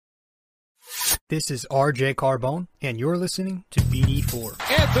This is RJ Carbone, and you're listening to BD4.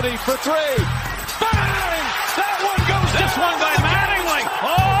 Anthony for three. Bang! That one goes this one by Mattingly.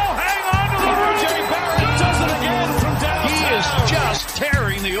 Oh, hang on to the RJ Barrett does it again from downtown. He is just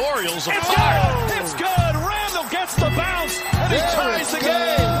tearing the Orioles apart. It's good. It's good. Randall gets the bounce, and he ties the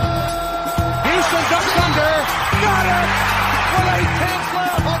game. Houston ducks under. Got it. With 8 tenths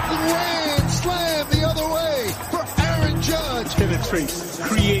left. Up and in. Slam the other way for Aaron Judge. Penetrates,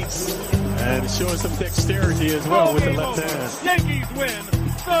 creates, and showing some dexterity as well with the left hand. Yankees win.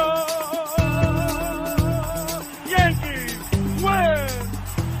 The Yankees win.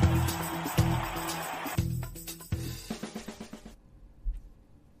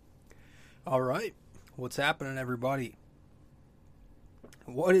 All right, what's happening, everybody?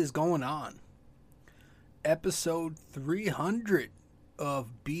 What is going on? Episode 300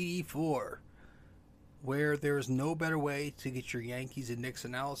 of BD4, where there's no better way to get your Yankees and Knicks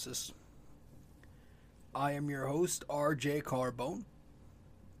analysis. I am your host, RJ Carbone.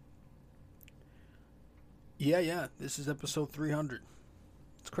 Yeah, this is episode 300.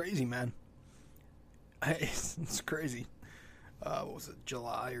 It's crazy, man. It's crazy. What was it,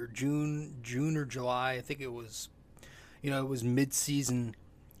 July or June or July? I think it was, it was mid-season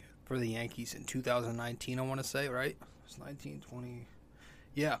for the Yankees in 2019, I want to say, right? It was 19, 20.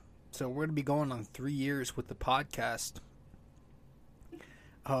 Yeah, so we're going to be going on 3 years with the podcast.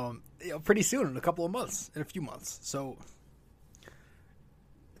 Pretty soon, in a couple of months, in a few months. So,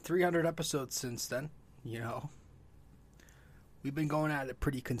 300 episodes since then, We've been going at it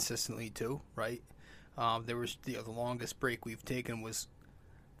pretty consistently too, right? There was the longest break we've taken was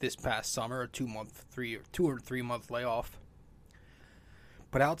this past summer, a 2 or 3 month layoff.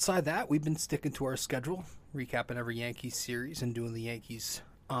 But outside that, we've been sticking to our schedule, recapping every Yankees series and doing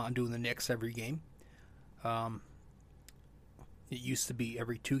the Knicks every game. It used to be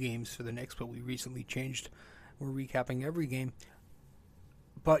every 2 games for the Knicks, but we recently changed. We're recapping every game.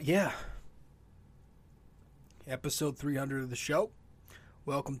 But yeah, episode 300 of the show.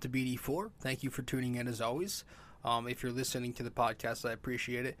 Welcome to BD4. Thank you for tuning in as always. If you're listening to the podcast, I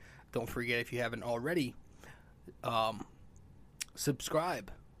appreciate it. Don't forget, if you haven't already,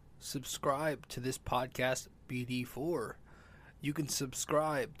 subscribe. Subscribe to this podcast, BD4. You can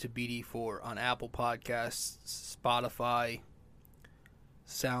subscribe to BD4 on Apple Podcasts, Spotify,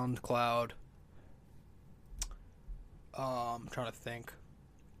 SoundCloud. I'm trying to think.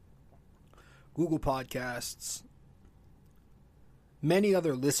 Google Podcasts. Many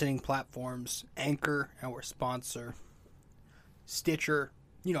other listening platforms. Anchor, our sponsor. Stitcher.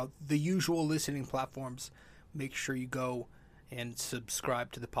 The usual listening platforms. Make sure you go and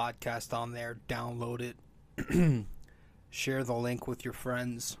subscribe to the podcast on there. Download it. Share the link with your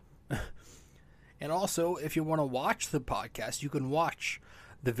friends. And also, if you want to watch the podcast, you can watch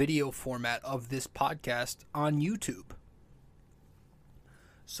the video format of this podcast on YouTube.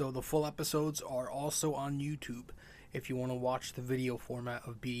 So the full episodes are also on YouTube if you want to watch the video format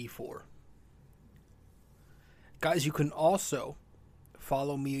of BD4. Guys, you can also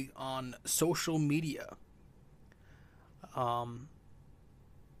follow me on social media.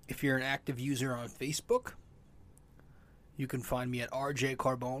 If you're an active user on Facebook, you can find me at RJ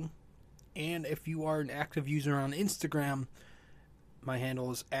Carbone. And if you are an active user on Instagram, my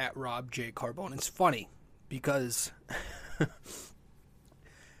handle is at Rob J. Carbone. It's funny because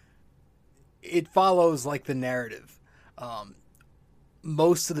it follows like the narrative.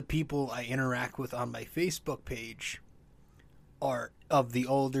 Most of the people I interact with on my Facebook page are of the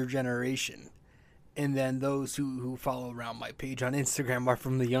older generation. And then those who follow around my page on Instagram are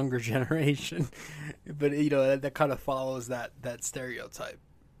from the younger generation. But, that kind of follows that stereotype.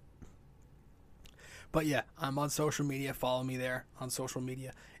 But yeah, I'm on social media. Follow me there on social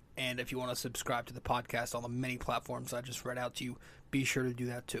media. And if you want to subscribe to the podcast on the many platforms I just read out to you, be sure to do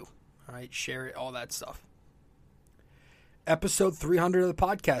that too. All right, share it, all that stuff. Episode 300 of the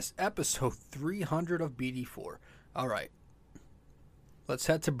podcast. Episode 300 of BD4. All right. Let's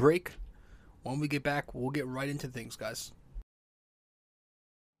head to break. When we get back, we'll get right into things, guys.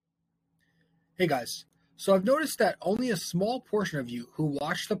 Hey, guys. So I've noticed that only a small portion of you who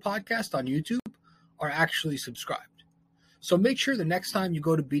watch the podcast on YouTube are actually subscribed. So make sure the next time you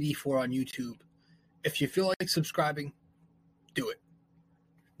go to BD4 on YouTube, if you feel like subscribing, do it.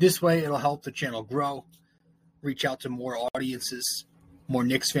 This way, it'll help the channel grow, reach out to more audiences, more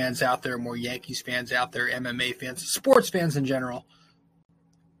Knicks fans out there, more Yankees fans out there, MMA fans, sports fans in general.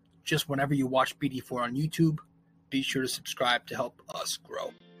 Just whenever you watch BD4 on YouTube, be sure to subscribe to help us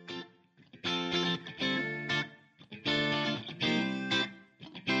grow.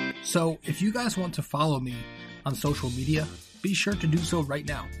 So if you guys want to follow me on social media, be sure to do so right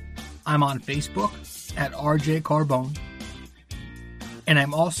now. I'm on Facebook at RJ Carbone. And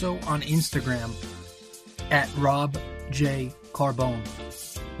I'm also on Instagram at Rob J. Carbone.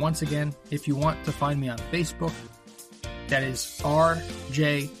 Once again, if you want to find me on Facebook, that is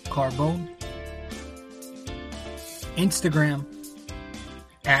RJ Carbone. Instagram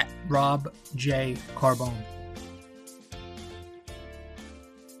at Rob J. Carbone.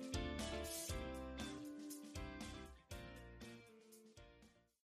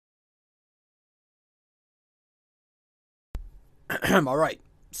 All right,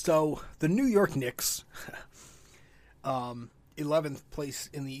 so the New York Knicks, 11th place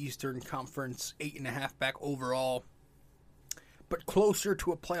in the Eastern Conference, 8.5 back overall, but closer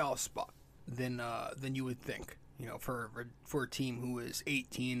to a playoff spot than you would think. You know, for a team who is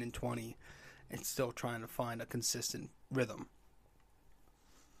 18-20 and still trying to find a consistent rhythm.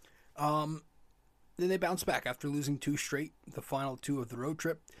 Then they bounce back after losing 2 straight, the final 2 of the road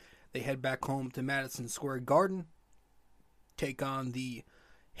trip. They head back home to Madison Square Garden, take on the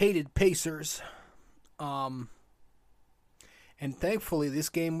hated Pacers. And thankfully, this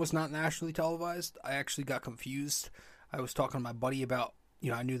game was not nationally televised. I actually got confused. I was talking to my buddy about,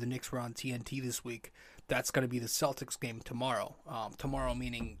 I knew the Knicks were on TNT this week. That's going to be the Celtics game tomorrow. Tomorrow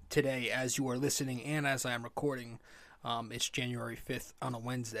meaning today as you are listening and as I am recording. It's January 5th on a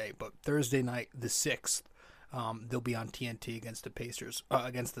Wednesday. But Thursday night, the 6th, they'll be on TNT against the Pacers,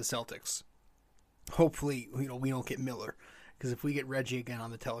 against the Celtics. Hopefully, we don't get Miller. Because if we get Reggie again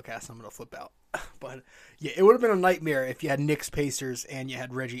on the telecast, I'm going to flip out. But, yeah, it would have been a nightmare if you had Knicks Pacers and you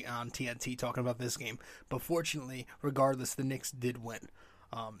had Reggie on TNT talking about this game. But fortunately, regardless, the Knicks did win.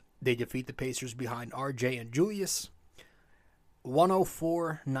 They defeat the Pacers behind RJ and Julius.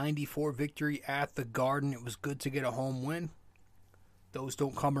 104-94 victory at the Garden. It was good to get a home win. Those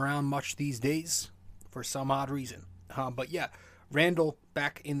don't come around much these days for some odd reason. But, yeah, Randall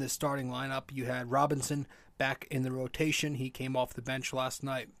back in the starting lineup. You had Robinson back in the rotation. He came off the bench last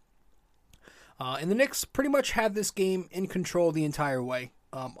night. And the Knicks pretty much had this game in control the entire way,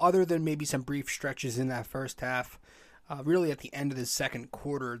 other than maybe some brief stretches in that first half. Really at the end of the second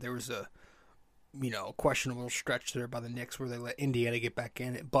quarter, there was a questionable stretch there by the Knicks where they let Indiana get back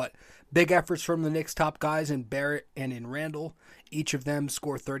in it. But big efforts from the Knicks top guys in Barrett and in Randall. Each of them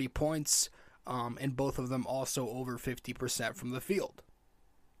score 30 points, and both of them also over 50% from the field.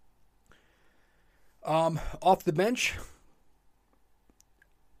 Off the bench,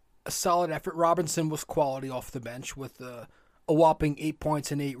 a solid effort. Robinson was quality off the bench with a whopping 8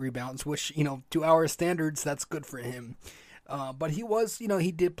 points and 8 rebounds, which, to our standards, that's good for him. But he was,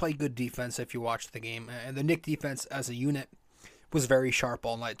 he did play good defense if you watched the game. And the Knicks defense as a unit was very sharp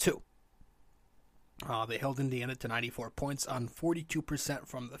all night, too. They held Indiana to 94 points on 42%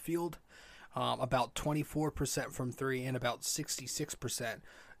 from the field, about 24% from 3, and about 66%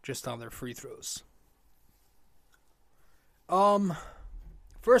 just on their free throws.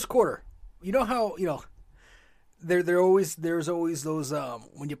 First quarter, how, there's always those,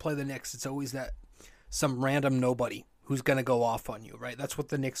 when you play the Knicks, it's always that some random nobody who's going to go off on you, right? That's what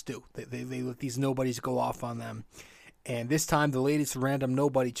the Knicks do. They let these nobodies go off on them. And this time, the latest random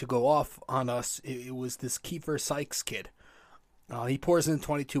nobody to go off on us, it was this Kiefer Sykes kid. He pours in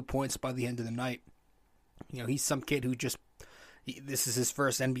 22 points by the end of the night. He's some kid who this is his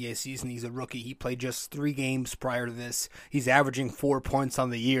first NBA season. He's a rookie. He played just 3 games prior to this. He's averaging 4 points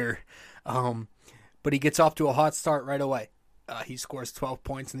on the year. But he gets off to a hot start right away. He scores 12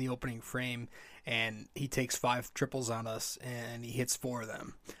 points in the opening frame, and he takes 5 triples on us, and he hits 4 of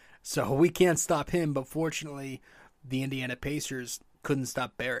them. So we can't stop him, but fortunately, the Indiana Pacers couldn't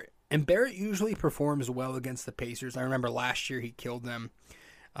stop Barrett. And Barrett usually performs well against the Pacers. I remember last year he killed them.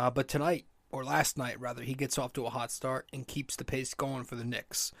 But tonight, or last night rather, he gets off to a hot start and keeps the pace going for the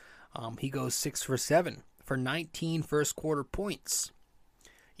Knicks. He goes 6 for 7 for 19 first quarter points.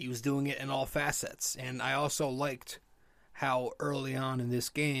 He was doing it in all facets. And I also liked how early on in this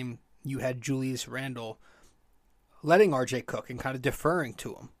game you had Julius Randle letting RJ cook and kind of deferring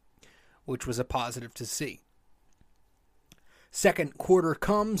to him, which was a positive to see. Second quarter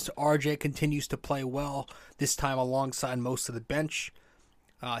comes. RJ continues to play well, this time alongside most of the bench.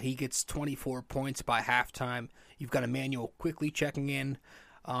 He gets 24 points by halftime. You've got Emmanuel quickly checking in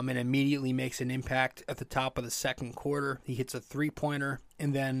and immediately makes an impact at the top of the second quarter. He hits a three-pointer,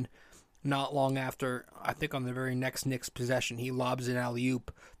 and then not long after, I think on the very next Knicks possession, he lobs an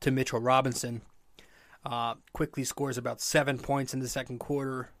alley-oop to Mitchell Robinson. Quickly scores about 7 points in the second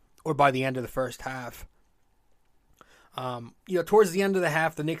quarter, or by the end of the first half. Towards the end of the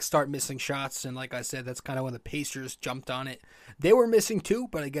half, the Knicks start missing shots, and like I said, that's kind of when the Pacers jumped on it. They were missing too,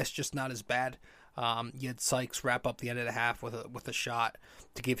 but I guess just not as bad. You had Sykes wrap up the end of the half with a shot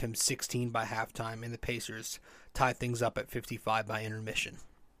to give him 16 by halftime, and the Pacers tied things up at 55 by intermission.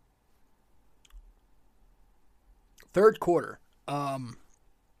 Third quarter.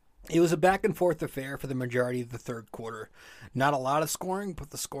 It was a back-and-forth affair for the majority of the third quarter. Not a lot of scoring, but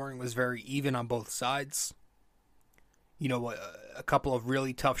the scoring was very even on both sides. A couple of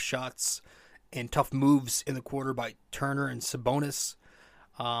really tough shots and tough moves in the quarter by Turner and Sabonis,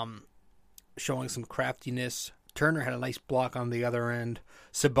 showing some craftiness. Turner had a nice block on the other end.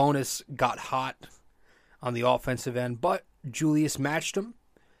 Sabonis got hot on the offensive end, but Julius matched him.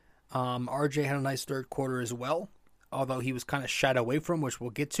 RJ had a nice third quarter as well, although he was kind of shied away from, which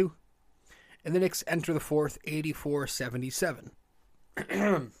we'll get to. And the Knicks enter the fourth, 84-77.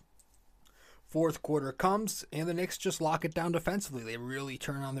 Fourth quarter comes, and the Knicks just lock it down defensively. They really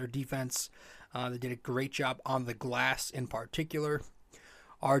turn on their defense. They did a great job on the glass in particular.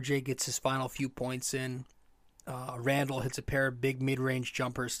 RJ gets his final few points in. Randall hits a pair of big mid-range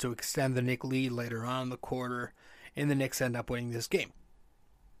jumpers to extend the Knicks lead later on in the quarter, and the Knicks end up winning this game.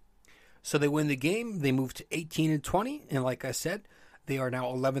 So they win the game. They move to 18-20, and like I said, they are now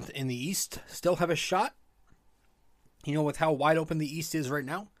 11th in the East. Still have a shot, with how wide open the East is right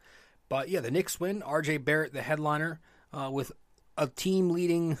now. But yeah, the Knicks win. RJ Barrett, the headliner, with a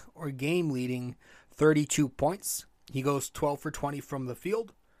game-leading 32 points. He goes 12 for 20 from the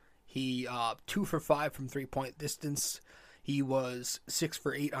field. He 2 for 5 from three-point distance. He was 6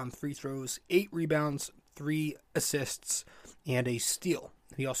 for 8 on free throws, 8 rebounds, 3 assists, and a steal.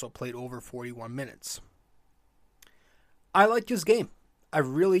 He also played over 41 minutes. I liked his game. I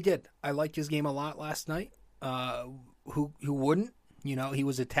really did. I liked his game a lot last night. Who wouldn't? He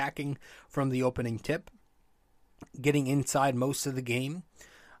was attacking from the opening tip, getting inside most of the game,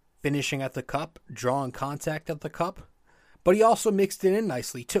 finishing at the cup, drawing contact at the cup. But he also mixed it in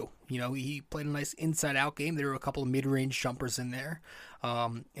nicely, too. He played a nice inside-out game. There were a couple of mid-range jumpers in there.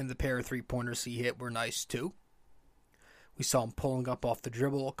 And the pair of three-pointers he hit were nice, too. We saw him pulling up off the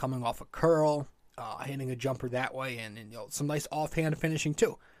dribble, coming off a curl, hitting a jumper that way, and some nice offhand finishing,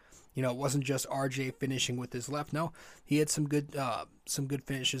 too. It wasn't just RJ finishing with his left. No, he had some good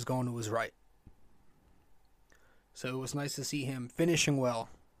finishes going to his right. So it was nice to see him finishing well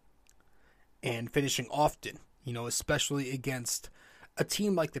and finishing often, especially against a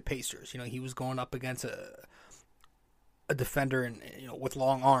team like the Pacers. He was going up against a defender and with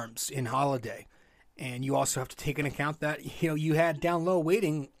long arms in Holiday. And you also have to take into account that, you had down low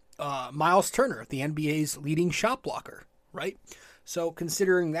waiting Miles Turner, the NBA's leading shot blocker, right? So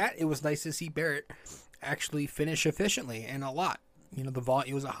considering that, it was nice to see Barrett actually finish efficiently and a lot.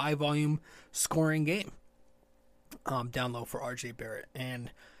 It was a high volume scoring game down low for RJ Barrett.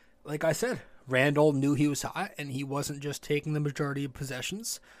 And like I said, Randall knew he was hot, and he wasn't just taking the majority of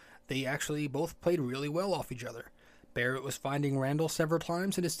possessions. They actually both played really well off each other. Barrett was finding Randall several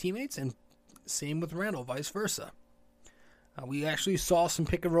times and his teammates, and same with Randall, vice versa. We actually saw some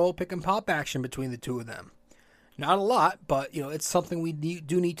pick and roll, pick and pop action between the two of them. Not a lot, but it's something we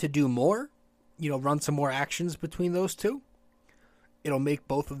do need to do more. Run some more actions between those two. It'll make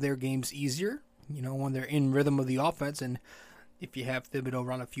both of their games easier. When they're in rhythm of the offense, and if you have Thibodeau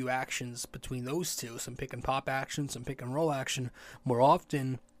run a few actions between those two, some pick and pop action, some pick and roll action more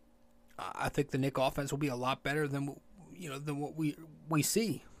often, I think the Knicks offense will be a lot better than what we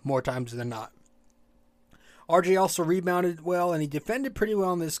see more times than not. RJ also rebounded well, and he defended pretty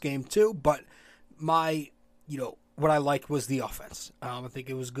well in this game too. But what I liked was the offense. I think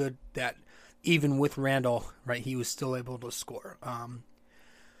it was good that even with Randall, right, he was still able to score.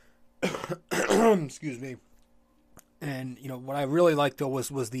 Excuse me. And, what I really liked, though,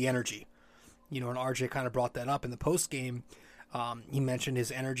 was the energy. And RJ kind of brought that up in the post game. He mentioned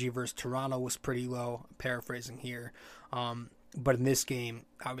his energy versus Toronto was pretty low, paraphrasing here. But in this game,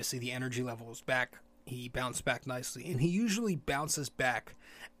 obviously the energy level was back. He bounced back nicely. And he usually bounces back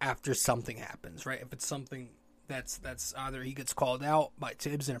after something happens, right? If it's something that's either he gets called out by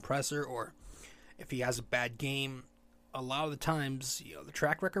Tibbs in a presser, or if he has a bad game, a lot of the times, the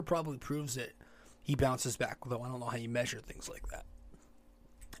track record probably proves it. He bounces back, though I don't know how you measure things like that.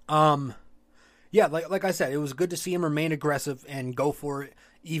 Yeah, like I said, it was good to see him remain aggressive and go for it,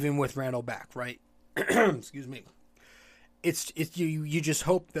 even with Randall back, right? Excuse me. It's you just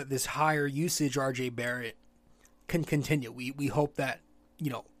hope that this higher usage RJ Barrett can continue. We hope that,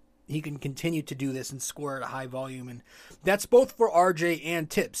 he can continue to do this and score at a high volume, and that's both for RJ and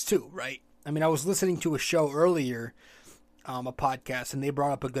Tibbs too, right? I mean, I was listening to a show earlier, a podcast, and they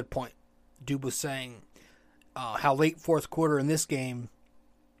brought up a good point. Dude was saying how late fourth quarter in this game,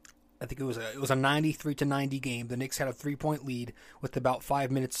 I think it was a 93-90 game. The Knicks had a 3-point lead with about 5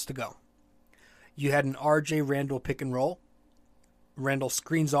 minutes to go. you had an RJ Randall pick and roll. Randall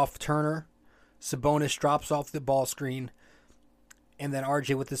screens off Turner. Sabonis drops off the ball screen. And then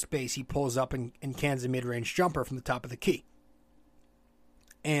RJ with the space, he pulls up and cans a mid-range jumper from the top of the key.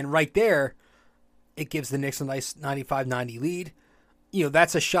 And right there, it gives the Knicks a nice 95-90 lead. You know,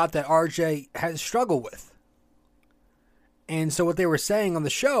 that's a shot that RJ has struggled with. And so what they were saying on the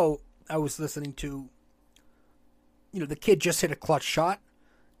show, I was listening to, you know, the kid just hit a clutch shot,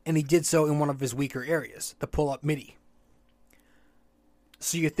 and he did so in one of his weaker areas, the pull-up midi.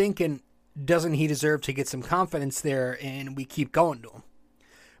 So you're thinking, doesn't he deserve to get some confidence there, and we keep going to him?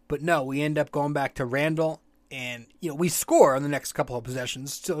 But no, we end up going back to Randall, and, you know, we score on the next couple of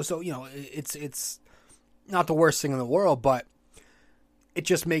possessions. So you know, it's not the worst thing in the world, but it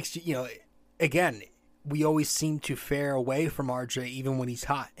just makes, you know, again, we always seem to fare away from RJ even when he's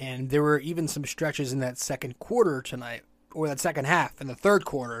hot. And there were even some stretches in that second quarter tonight, or that second half in the third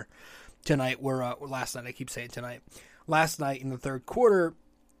quarter tonight, where last night, I keep saying tonight. Last night in the third quarter,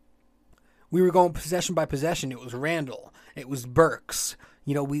 we were going possession by possession. It was Randall. It was Burks.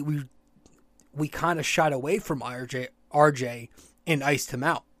 You know, we kind of shied away from RJ and iced him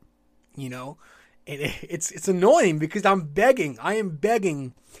out. You know, and it's annoying because I am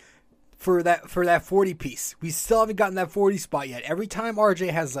begging for that 40 piece. We still haven't gotten that 40 spot yet. Every time RJ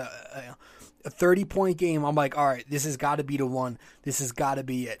has a 30-point game, I'm like, all right, this has got to be the one. This has got to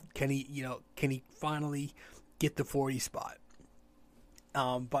be it. Can he finally get the 40 spot?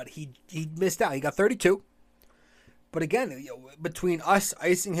 But he missed out. He got 32. But again, you know, between us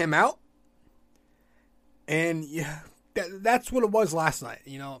icing him out, and yeah, that's what it was last night.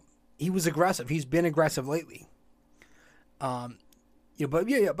 You know, he was aggressive. He's been aggressive lately. You know, but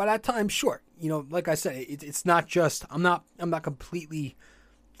yeah, but at times, sure. You know, like I said, it's not just. I'm not completely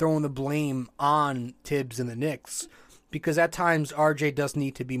throwing the blame on Tibbs and the Knicks, because at times RJ does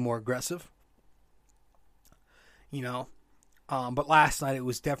need to be more aggressive. You know, but last night it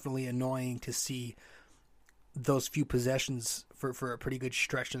was definitely annoying to see those few possessions for a pretty good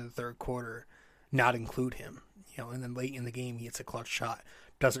stretch in the third quarter not include him. You know, and then late in the game he hits a clutch shot.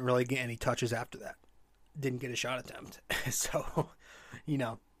 Doesn't really get any touches after that. Didn't get a shot attempt. So, you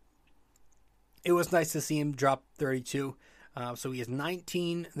know, it was nice to see him drop 32. So he has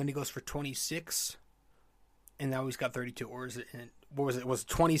 19, and then he goes for 26, and now he's got 32. Or is it? What was it? It was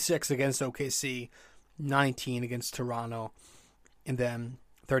 26 against OKC, 19 against Toronto, and then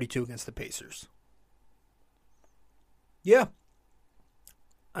 32 against the Pacers. Yeah.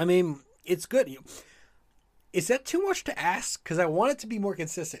 I mean, it's good. Is that too much to ask? Because I want it to be more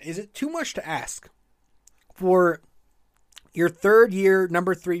consistent. Is it too much to ask for your third year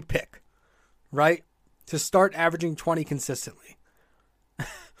number 3 pick, right, to start averaging 20 consistently?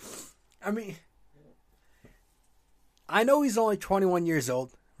 I mean, I know he's only 21 years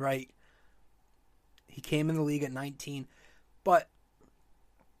old, right? He came in the league at 19, but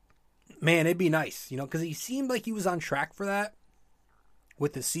man, it'd be nice, you know, because he seemed like he was on track for that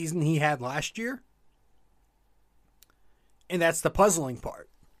with the season he had last year. And that's the puzzling part.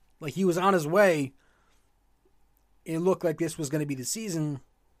 Like, he was on his way. It looked like this was going to be the season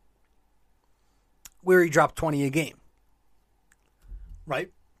where he dropped 20 a game.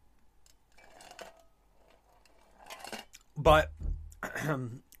 Right? But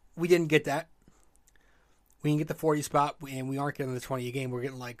we didn't get that. We didn't get the 40 spot, and we aren't getting the 20 a game. We're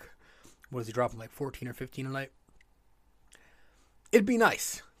getting like, what is he dropping, like 14 or 15 a night? It'd be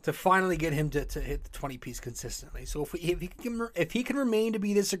nice to finally get him to hit the 20 piece consistently. So if he can remain to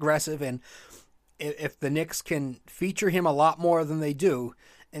be this aggressive, and if the Knicks can feature him a lot more than they do,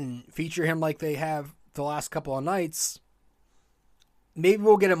 and feature him like they have the last couple of nights, maybe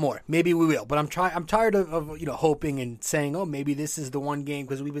we'll get it more. Maybe we will. But I'm tired of you know, hoping and saying, oh, maybe this is the one game,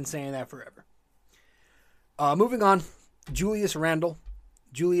 because we've been saying that forever. Moving on, Julius Randle.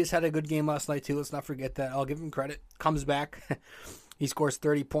 Julius had a good game last night too. Let's not forget that. I'll give him credit. Comes back. He scores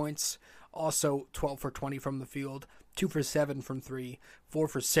 30 points. Also 12 for 20 from the field. 2 for 7 from 3. 4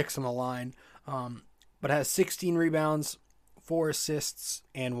 for 6 on the line. But has 16 rebounds, 4 assists,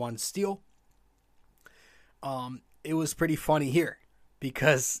 and 1 steal. It was pretty funny here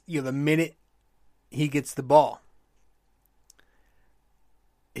because, you know, the minute he gets the ball,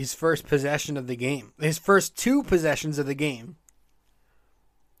 his first possession of the game, his first 2 possessions of the game,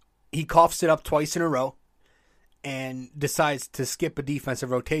 he coughs it up twice in a row and decides to skip a defensive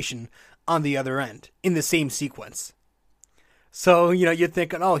rotation on the other end in the same sequence. So, you know, you're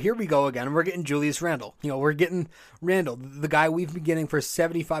thinking, oh, here we go again. We're getting Julius Randle. You know, we're getting Randle, the guy we've been getting for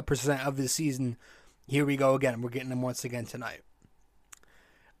 75% of the season. Here we go again. We're getting him once again tonight.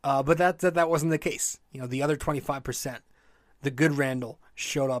 But that wasn't the case. You know, the other 25%, the good Randle,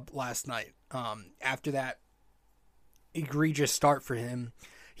 showed up last night. After that egregious start for him,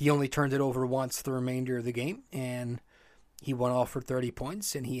 he only turned it over once the remainder of the game, and he went off for 30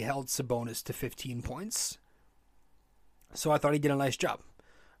 points, and he held Sabonis to 15 points. So I thought he did a nice job.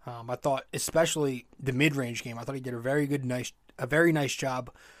 I thought, especially the mid-range game, I thought he did a very nice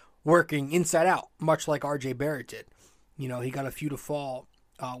job working inside out, much like RJ Barrett did. You know, he got a few to fall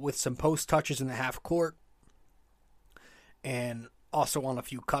with some post touches in the half court, and also on a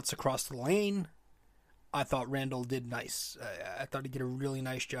few cuts across the lane. I thought Randall did nice. I thought he did a really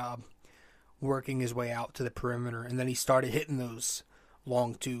nice job working his way out to the perimeter, and then he started hitting those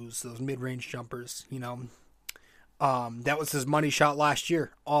long twos, those mid-range jumpers, you know. That was his money shot last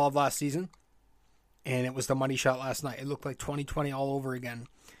year, all of last season, and it was the money shot last night. It looked like 2020 all over again.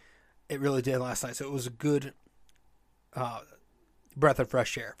 It really did last night, so it was a good breath of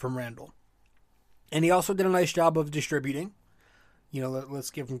fresh air from Randall. And he also did a nice job of distributing. You know, let's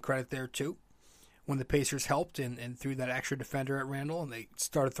give him credit there too. When the Pacers helped and threw that extra defender at Randall and they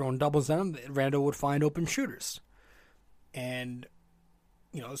started throwing doubles at him, Randall would find open shooters. And,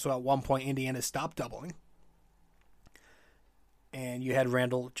 you know, so at one point Indiana stopped doubling. And you had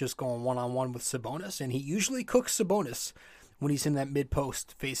Randall just going one-on-one with Sabonis, and he usually cooks Sabonis when he's in that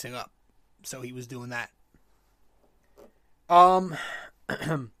mid-post facing up. So he was doing that. And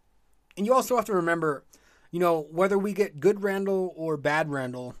you also have to remember, you know, whether we get good Randall or bad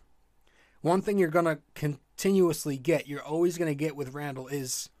Randall, one thing you're going to continuously get, you're always going to get with Randall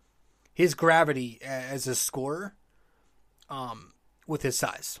is his gravity as a scorer with his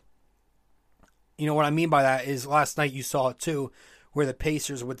size. You know what I mean by that is last night you saw it too, where the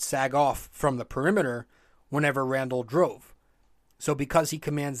Pacers would sag off from the perimeter whenever Randall drove. So because he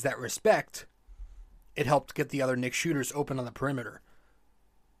commands that respect, it helped get the other Knicks shooters open on the perimeter.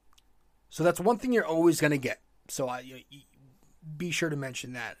 So that's one thing you're always going to get. So be sure to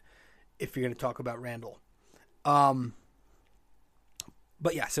mention that if you're going to talk about Randall. But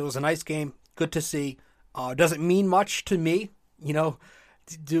yes, it was a nice game. Good to see. Doesn't mean much to me, you know.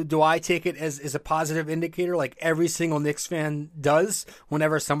 Do I take it as a positive indicator like every single Knicks fan does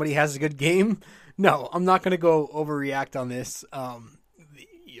whenever somebody has a good game? No, I'm not going to go overreact on this.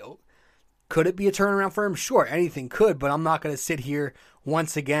 You know, could it be a turnaround for him? Sure, anything could, but I'm not going to sit here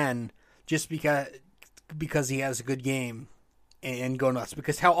once again just because he has a good game and go nuts.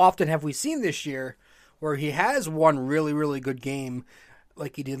 Because how often have we seen this year where he has one really, really good game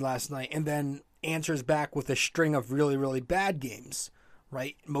like he did last night and then answers back with a string of really, really bad games?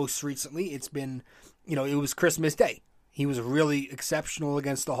 Right? Most recently, it's been, you know, it was Christmas Day. He was really exceptional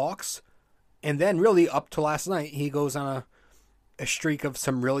against the Hawks. And then really up to last night, he goes on a streak of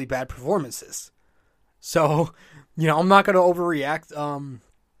some really bad performances. So, you know, I'm not going to overreact.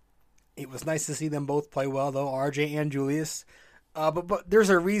 It was nice to see them both play well, though, RJ and Julius. But there's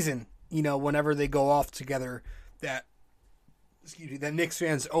a reason, you know, whenever they go off together that Knicks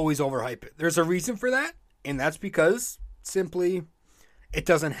fans always overhype it. There's a reason for that, and that's because simply it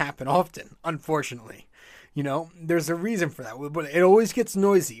doesn't happen often, unfortunately. You know, there's a reason for that. But it always gets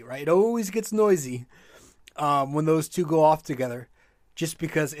noisy, right? It always gets noisy when those two go off together just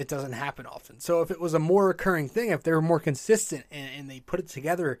because it doesn't happen often. So if it was a more recurring thing, if they were more consistent and they put it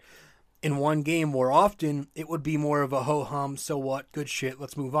together in one game more often, it would be more of a ho-hum, so what, good shit,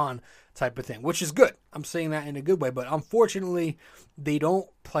 let's move on type of thing, which is good. I'm saying that in a good way. But unfortunately, they don't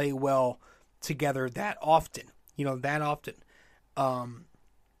play well together that often. You know, that often.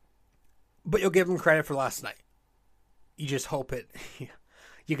 But you'll give them credit for last night. You just hope it.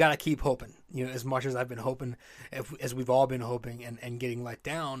 You got to keep hoping. You know, as much as I've been hoping, as we've all been hoping and getting let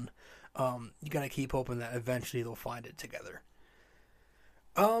down, you got to keep hoping that eventually they'll find it together.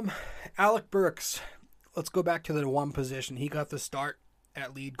 Alec Burks. Let's go back to the one position. He got the start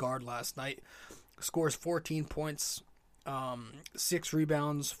at lead guard last night. Scores 14 points, 6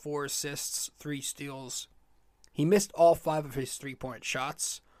 rebounds, 4 assists, 3 steals. He missed all 5 of his 3-point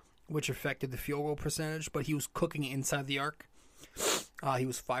shots, which affected the field goal percentage, but he was cooking inside the arc. He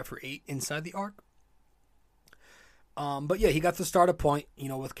was 5 for 8 inside the arc. But yeah, he got to start a point, you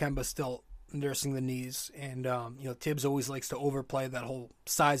know, with Kemba still nursing the knees. And, you know, Tibbs always likes to overplay that whole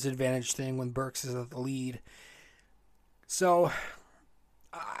size advantage thing when Burks is at the lead. So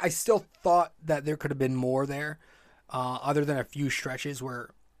I still thought that there could have been more there, other than a few stretches where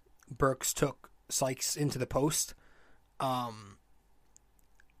Burks took Sykes into the post.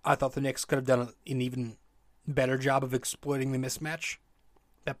 I thought the Knicks could have done an even better job of exploiting the mismatch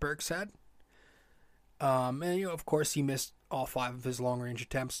that Burks had. And, you know, of course, he missed all 5 of his long-range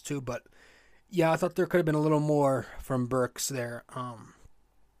attempts, too. But, yeah, I thought there could have been a little more from Burks there,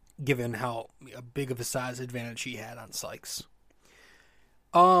 given how big of a size advantage he had on Sykes.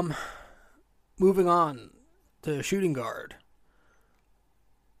 Moving on to shooting guard.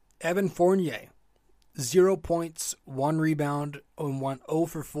 Evan Fournier, 0 points, 1 rebound, and went 0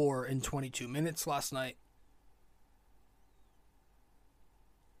 for 4 in 22 minutes last night.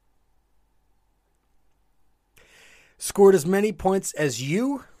 Scored as many points as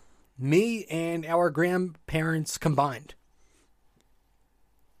you, me, and our grandparents combined.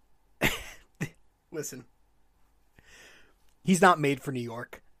 Listen, he's not made for New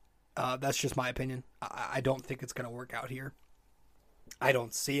York. That's just my opinion. I don't think it's going to work out here. I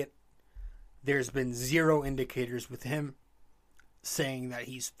don't see it. There's been zero indicators with him saying that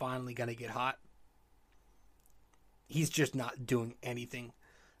he's finally going to get hot. He's just not doing anything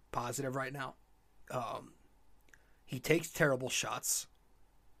positive right now. He takes terrible shots.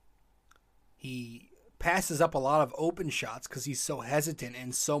 He passes up a lot of open shots because he's so hesitant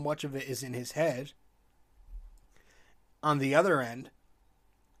and so much of it is in his head. On the other end,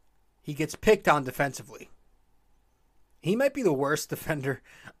 he gets picked on defensively. He might be the worst defender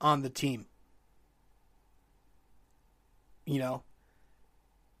on the team. You know,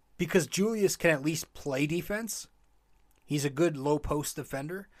 because Julius can at least play defense. He's a good low post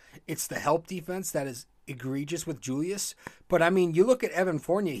defender. It's the help defense that is egregious with Julius. But I mean, you look at Evan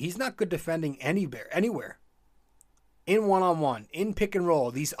Fournier, he's not good defending anywhere. In one-on-one, in pick and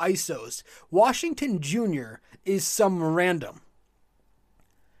roll, these ISOs. Washington Jr. is some random.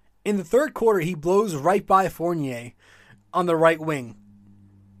 In the third quarter, he blows right by Fournier on the right wing.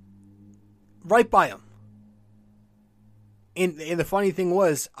 Right by him. And the funny thing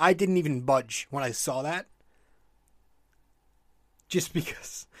was, I didn't even budge when I saw that. Just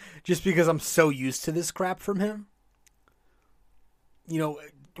because I'm so used to this crap from him. You know,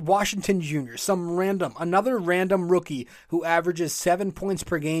 Washington Jr., another random rookie who averages 7 points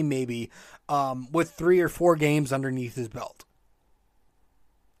per game maybe, with 3 or 4 games underneath his belt.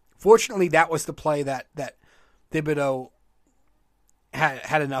 Fortunately, that was the play that Thibodeau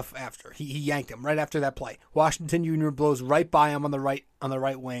had enough after. He yanked him right after that play. Washington Jr. blows right by him on the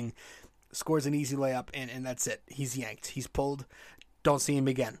right wing, scores an easy layup, and that's it. He's yanked. He's pulled. Don't see him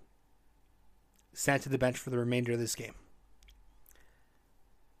again. Sent to the bench for the remainder of this game.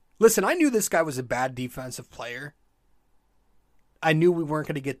 Listen, I knew this guy was a bad defensive player. I knew we weren't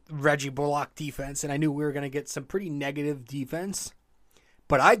going to get Reggie Bullock defense, and I knew we were going to get some pretty negative defense.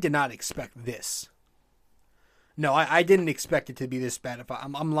 But I did not expect this. No, I didn't expect it to be this bad.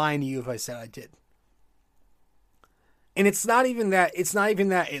 I'm lying to you if I said I did. And it's not even that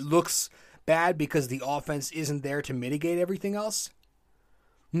it looks bad because the offense isn't there to mitigate everything else.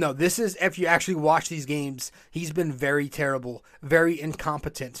 No, this is, if you actually watch these games, he's been very terrible, very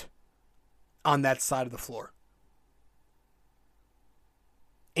incompetent on that side of the floor.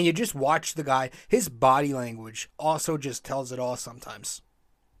 And you just watch the guy, his body language also just tells it all sometimes.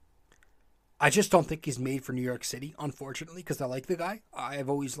 I just don't think he's made for New York City, unfortunately, because I like the guy. I've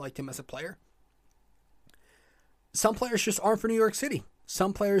always liked him as a player. Some players just aren't for New York City.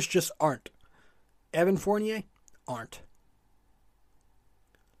 Some players just aren't. Evan Fournier, aren't.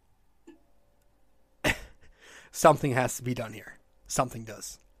 Something has to be done here. Something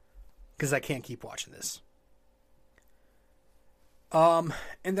does. Because I can't keep watching this. And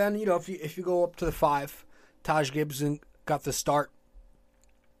then, you know, if you go up to the 5, Taj Gibson got the start.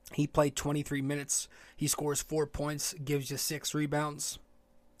 He played 23 minutes. He scores 4 points, gives you 6 rebounds.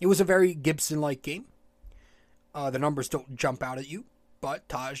 It was a very Gibson-like game. The numbers don't jump out at you, but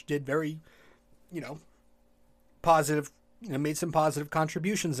Taj did very, positive, made some positive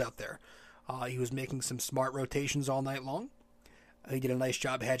contributions out there. He was making some smart rotations all night long. He did a nice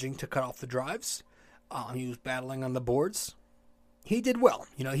job hedging to cut off the drives. He was battling on the boards. He did well.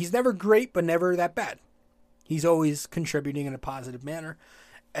 He's never great, but never that bad. He's always contributing in a positive manner,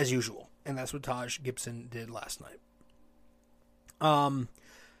 as usual. And that's what Taj Gibson did last night.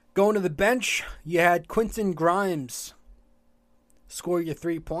 Going to the bench, you had Quentin Grimes score you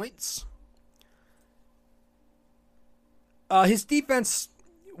 3 points. His defense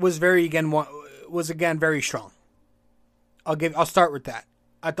was again very strong. I'll start with that.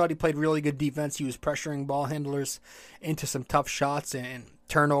 I thought he played really good defense. He was pressuring ball handlers into some tough shots and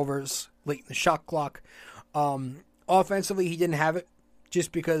turnovers late in the shot clock. Offensively, he didn't have it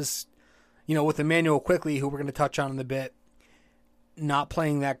just because, with Emmanuel Quickley, who we're going to touch on in a bit, not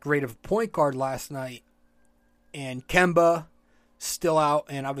playing that great of a point guard last night, and Kemba still out,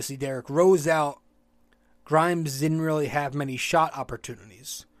 and obviously Derrick Rose out, Grimes didn't really have many shot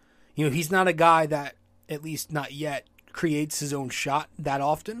opportunities. He's not a guy that, at least not yet, creates his own shot that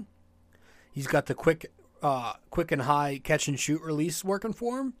often. He's got the quick and high catch and shoot release working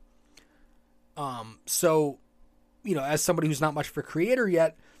for him. So, as somebody who's not much of a creator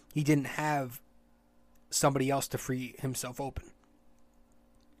yet, he didn't have somebody else to free himself open.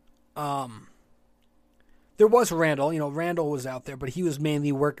 There was Randall. Randall was out there, but he was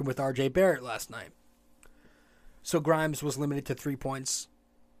mainly working with R.J. Barrett last night. So Grimes was limited to 3 points,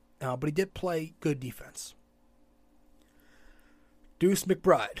 but he did play good defense. Deuce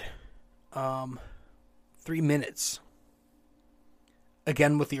McBride, 3 minutes.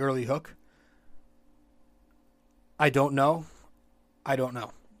 Again with the early hook. I don't know.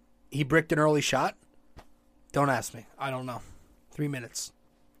 He bricked an early shot. Don't ask me. I don't know. 3 minutes.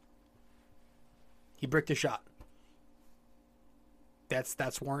 He bricked a shot.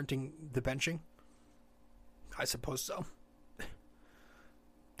 That's warranting the benching? I suppose so.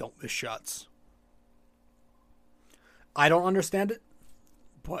 Don't miss shots. I don't understand it,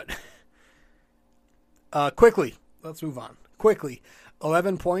 but quickly, let's move on. Quickly,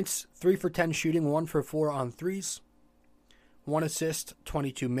 11 points, 3 for 10 shooting, 1 for 4 on threes, 1 assist,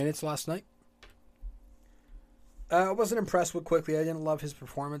 22 minutes last night. I wasn't impressed with Quickly. I didn't love his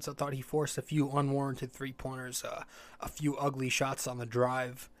performance. I thought he forced a few unwarranted three-pointers, a few ugly shots on the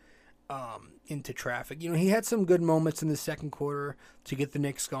drive into traffic. He had some good moments in the second quarter to get the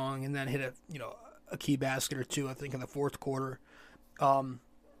Knicks going, and then hit a key basket or two, I think, in the fourth quarter.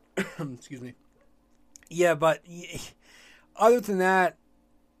 Excuse me. Yeah, but other than that,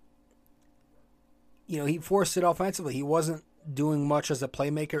 he forced it offensively. He wasn't doing much as a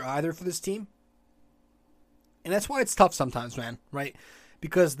playmaker either for this team. And that's why it's tough sometimes, man, right?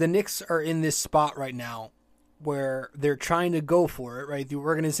 Because the Knicks are in this spot right now where they're trying to go for it, right? The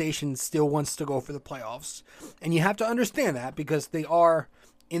organization still wants to go for the playoffs. And you have to understand that because they are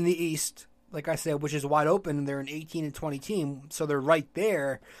in the East, like I said, which is wide open, and they're an 18-20 team, so they're right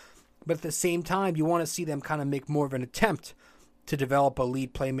there. But at the same time, you want to see them kind of make more of an attempt to develop a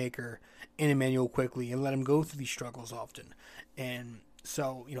lead playmaker in Immanuel Quickley and let him go through these struggles often. And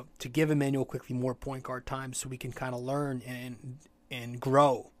so, to give Immanuel Quickley more point guard time so we can kind of learn and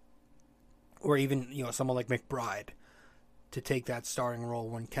grow. Or even, someone like McBride to take that starting role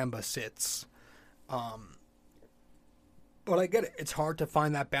when Kemba sits. But I get it. It's hard to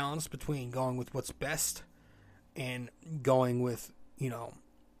find that balance between going with what's best and going with,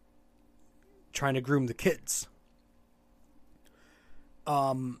 trying to groom the kids.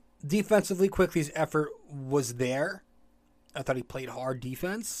 Defensively, Quickley's effort was there. I thought he played hard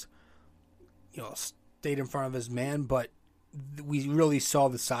defense, stayed in front of his man, but we really saw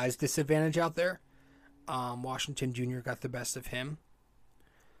the size disadvantage out there. Washington Jr. got the best of him.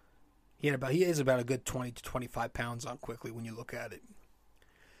 He is about a good 20 to 25 pounds on Quickley when you look at it.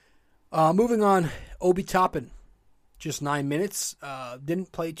 Moving on, Obi Toppin, just 9 minutes.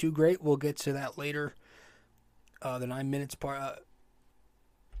 Didn't play too great. We'll get to that later. The 9 minutes part.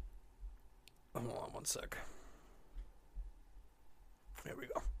 Hold on one sec. There we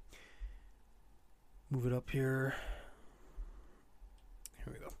go. Move it up here.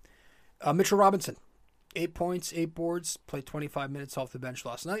 Here we go. Mitchell Robinson, 8 points, 8 boards, played 25 minutes off the bench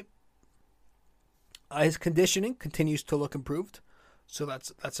last night. His conditioning continues to look improved, so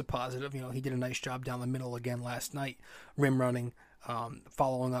that's a positive. He did a nice job down the middle again last night, rim running,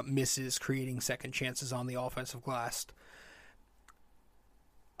 following up misses, creating second chances on the offensive glass.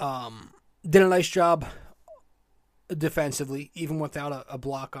 Did a nice job defensively, even without a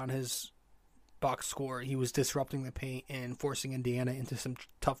block on his box score. He was disrupting the paint and forcing Indiana into some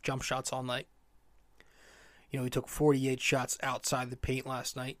tough jump shots all night. He took 48 shots outside the paint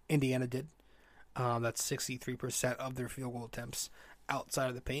last night. Indiana did. That's 63% of their field goal attempts outside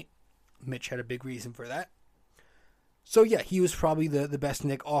of the paint. Mitch had a big reason for that. So, yeah, he was probably the best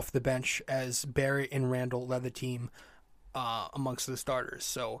Knick off the bench as Barrett and Randall led the team amongst the starters.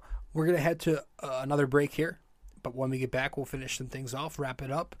 So, we're going to head to another break here. But when we get back, we'll finish some things off, wrap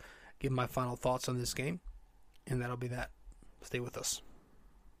it up, give my final thoughts on this game, and that'll be that. Stay with us.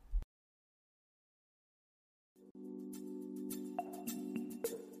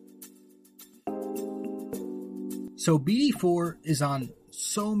 So BD4 is on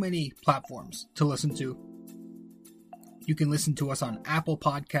so many platforms to listen to. You can listen to us on Apple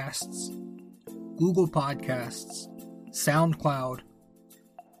Podcasts, Google Podcasts, SoundCloud.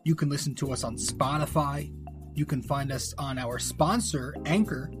 You can listen to us on Spotify. You can find us on our sponsor,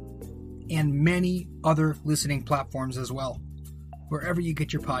 Anchor, and many other listening platforms as well, wherever you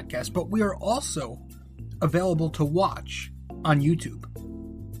get your podcast. But we are also available to watch on YouTube.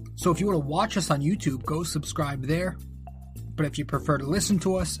 So if you want to watch us on YouTube, go subscribe there. But if you prefer to listen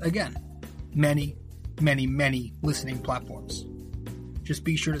to us, again, many, many, many listening platforms. Just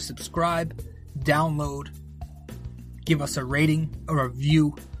be sure to subscribe, download, give us a rating, a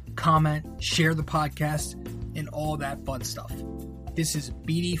review, comment, share the podcast, and all that fun stuff. This is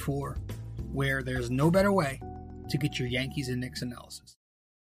BD4 where there's no better way to get your Yankees and Knicks analysis.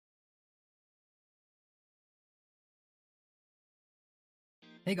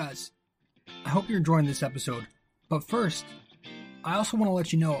 Hey guys, I hope you're enjoying this episode, but first, I also want to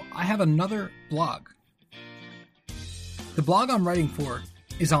let you know I have another blog. The blog I'm writing for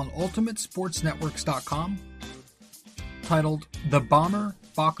is on UltimateSportsNetworks.com, titled The Bomber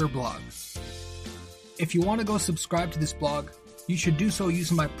Bocker Blog. If you want to go subscribe to this blog, you should do so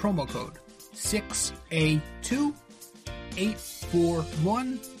using my promo code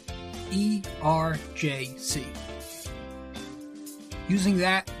 6A2841ERJC. Using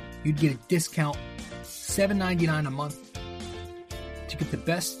that, you'd get a discount, $7.99 a month, to get the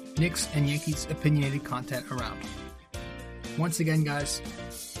best Knicks and Yankees opinionated content around. Once again, guys,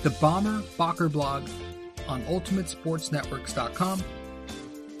 the Bomber Bocker Blog on UltimateSportsNetworks.com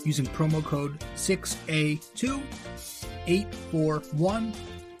using promo code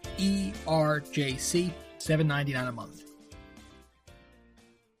 6A2841ERJC, $7.99 a month.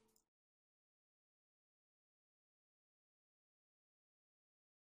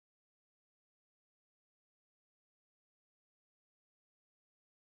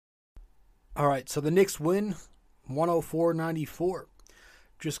 All right, so the Knicks win 104-94.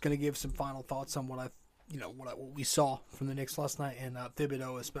 Just going to give some final thoughts on what we saw from the Knicks last night, and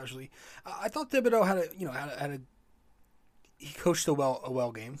Thibodeau especially. I thought Thibodeau he coached a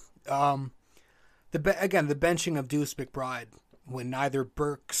well game. The benching of Deuce McBride when neither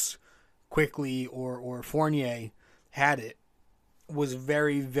Burks, Quickly, or Fournier had it was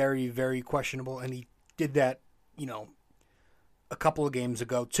very, very, very questionable, and he did that, a couple of games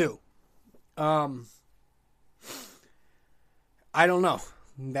ago too. I don't know.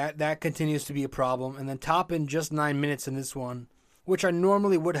 That continues to be a problem. And then Toppin just 9 minutes in this one, which I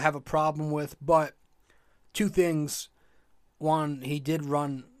normally would have a problem with, but two things. One, he did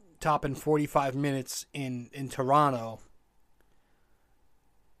run Toppin 45 minutes in Toronto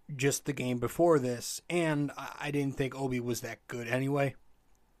just the game before this, and I didn't think Obi was that good anyway.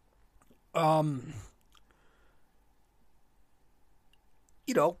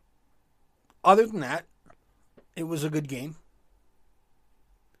 Other than that, it was a good game.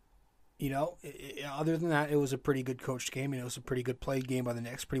 Other than that, it was a pretty good coached game, and it was a pretty good played game by the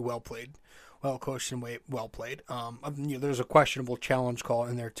Knicks. Pretty well played, well coached and well played. There's a questionable challenge call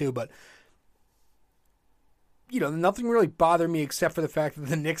in there too, but nothing really bothered me except for the fact that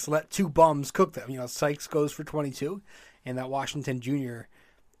the Knicks let two bums cook them. Sykes goes for 22, and that Washington Jr.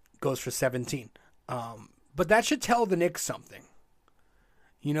 goes for 17. But that should tell the Knicks something.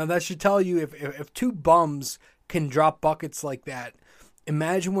 That should tell you if two bums can drop buckets like that,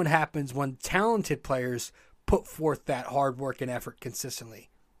 imagine what happens when talented players put forth that hard work and effort consistently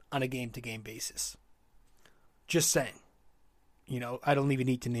on a game-to-game basis. Just saying. I don't even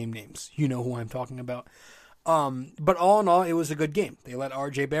need to name names. You know who I'm talking about. But all in all, it was a good game. They let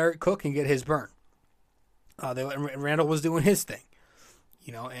R.J. Barrett cook and get his burn. Randall was doing his thing.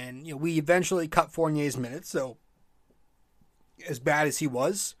 We eventually cut Fournier's minutes, so as bad as he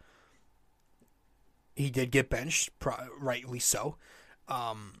was, he did get benched, rightly so.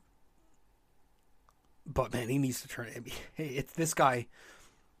 But man, he needs to turn it. Hey, it's this guy.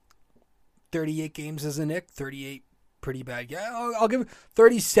 38 games as a Knick, 38 pretty bad. Yeah, I'll give him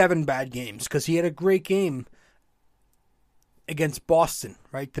 37 bad games because he had a great game against Boston,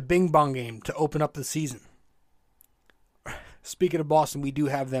 right? The Bing Bong game to open up the season. Speaking of Boston, we do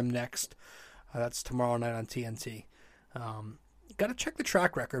have them next. That's tomorrow night on TNT. Got to check the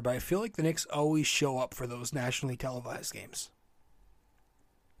track record, but I feel like the Knicks always show up for those nationally televised games.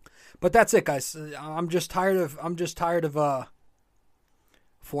 But that's it, guys. I'm just tired of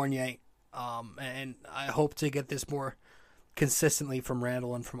Fournier, and I hope to get this more consistently from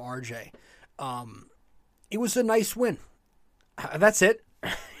Randall and from RJ. It was a nice win. That's it.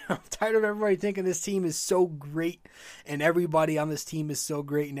 I'm tired of everybody thinking this team is so great and everybody on this team is so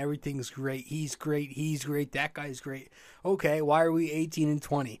great and everything's great. He's great. That guy's great. Okay, why are we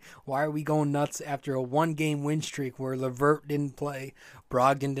 18-20? Why are we going nuts after a one-game win streak where LeVert didn't play,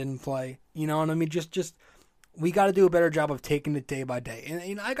 Brogdon didn't play? You know what I mean? Just we got to do a better job of taking it day by day.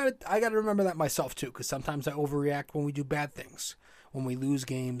 And I got to remember that myself too, because sometimes I overreact when we do bad things, when we lose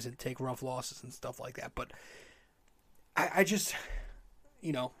games and take rough losses and stuff like that. But I just,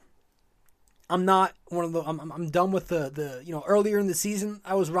 I'm not one of the. I'm done with the earlier in the season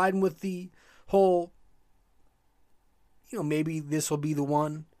I was riding with the whole. Maybe this will be the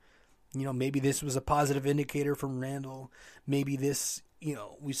one. Maybe this was a positive indicator from Randall. Maybe this,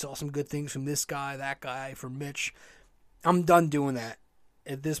 we saw some good things from this guy, that guy, from Mitch. I'm done doing that.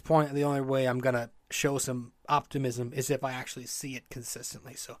 At this point, the only way I'm gonna show some optimism is if I actually see it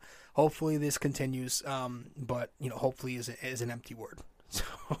consistently. So hopefully this continues, but hopefully is an empty word. So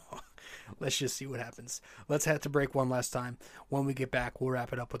let's just see what happens. Let's head to break one last time. When we get back, we'll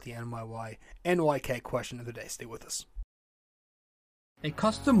wrap it up with the NYK question of the day. Stay with us. A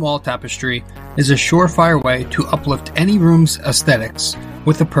custom wall tapestry is a surefire way to uplift any room's aesthetics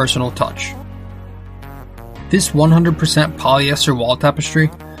with a personal touch. This 100% polyester wall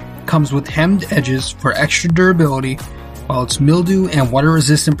tapestry comes with hemmed edges for extra durability, while its mildew and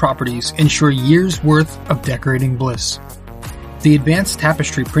water-resistant properties ensure years' worth of decorating bliss. The advanced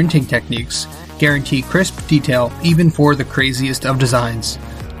tapestry printing techniques guarantee crisp detail even for the craziest of designs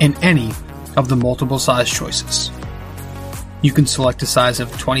in any of the multiple size choices. You can select a size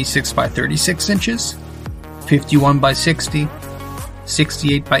of 26 by 36 inches, 51 by 60,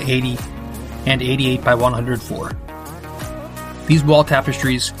 68 by 80, and 88 by 104. These wall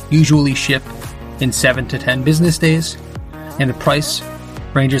tapestries usually ship in 7 to 10 business days, and the price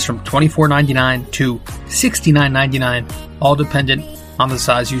ranges from $24.99 to $69.99, all dependent on the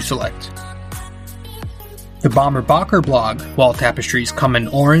size you select. The Bomber Bacher blog wall tapestries come in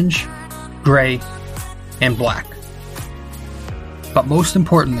orange, gray, and black. But most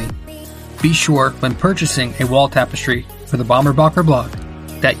importantly, be sure when purchasing a wall tapestry for the Bomber Bacher blog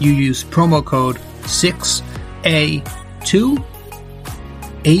that you use promo code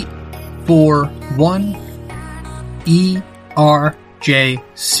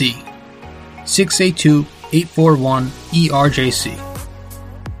 6A2841ERJC.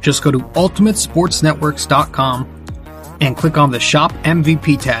 6A2841ERJC. Just go to UltimateSportsNetworks.com and click on the Shop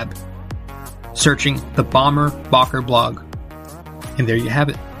MVP tab, searching the Bomber Bacher blog. And there you have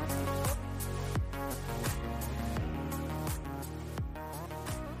it.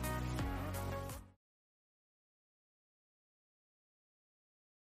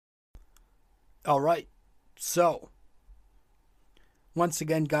 All right, so once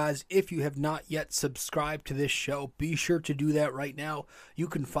again, guys, if you have not yet subscribed to this show, be sure to do that right now. You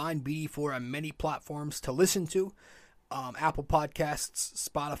can find BD4 on many platforms to listen to. Apple Podcasts,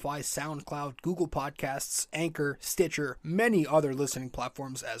 Spotify, SoundCloud, Google Podcasts, Anchor, Stitcher, many other listening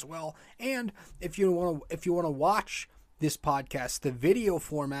platforms as well. And if you want to watch this podcast, the video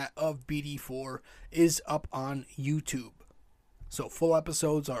format of BD4 is up on YouTube. So full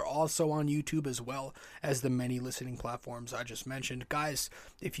episodes are also on YouTube as well as the many listening platforms I just mentioned. Guys,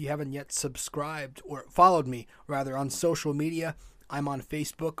 if you haven't yet subscribed or followed me rather on social media, I'm on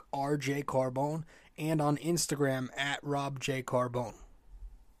Facebook, RJ Carbone, and on Instagram at RobJCarbone.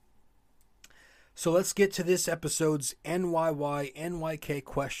 So let's get to this episode's NYK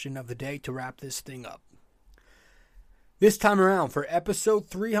question of the day to wrap this thing up. This time around, for episode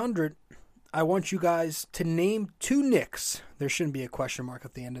 300, I want you guys to name 2 Knicks. There shouldn't be a question mark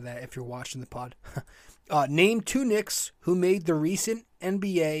at the end of that if you're watching the pod. Name 2 Knicks who made the recent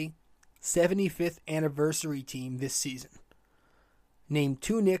NBA 75th anniversary team this season. Name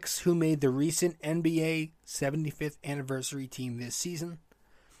 2 Knicks who made the recent NBA 75th anniversary team this season.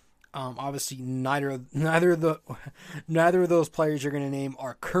 Obviously, neither of those players you're going to name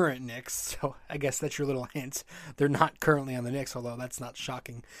are current Knicks, so I guess that's your little hint. They're not currently on the Knicks, although that's not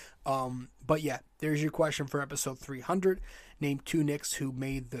shocking. But yeah, there's your question for episode 300. Name 2 Knicks who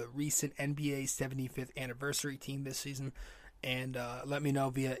made the recent NBA 75th anniversary team this season, and let me know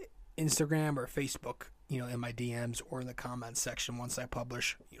via Instagram or Facebook, in my DMs or in the comments section once I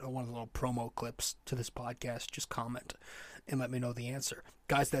publish, one of the little promo clips to this podcast. Just comment and let me know the answer.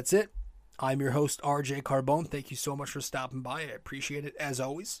 Guys, that's it. I'm your host, RJ Carbone. Thank you so much for stopping by. I appreciate it, as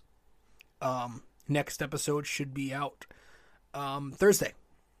always. Next episode should be out Thursday,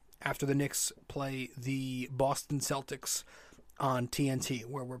 after the Knicks play the Boston Celtics on TNT,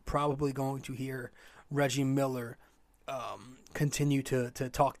 where we're probably going to hear Reggie Miller continue to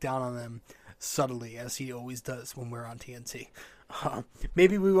talk down on them subtly, as he always does when we're on TNT.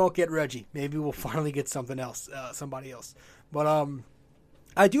 Maybe we won't get Reggie. Maybe we'll finally get somebody else. But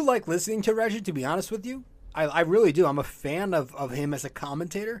I do like listening to Reggie, to be honest with you. I really do. I'm a fan of him as a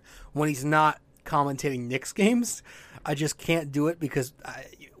commentator when he's not commentating Knicks games. I just can't do it because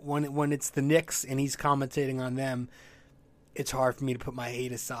when it's the Knicks and he's commentating on them, it's hard for me to put my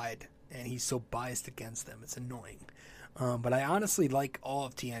hate aside, and he's so biased against them. It's annoying. But I honestly like all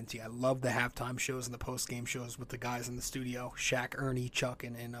of TNT. I love the halftime shows and the post-game shows with the guys in the studio, Shaq, Ernie, Chuck,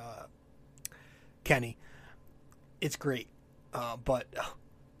 and Kenny. It's great. But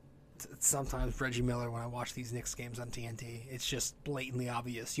sometimes Reggie Miller, when I watch these Knicks games on TNT, it's just blatantly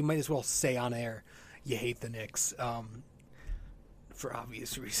obvious. You might as well say on air you hate the Knicks for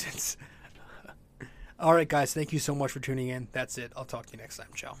obvious reasons. All right, guys, thank you so much for tuning in. That's it. I'll talk to you next time.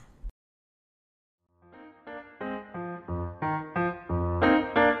 Ciao.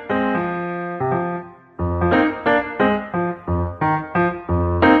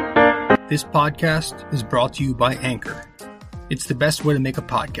 This podcast is brought to you by Anchor. It's the best way to make a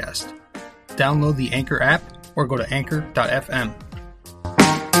podcast. Download the Anchor app or go to anchor.fm.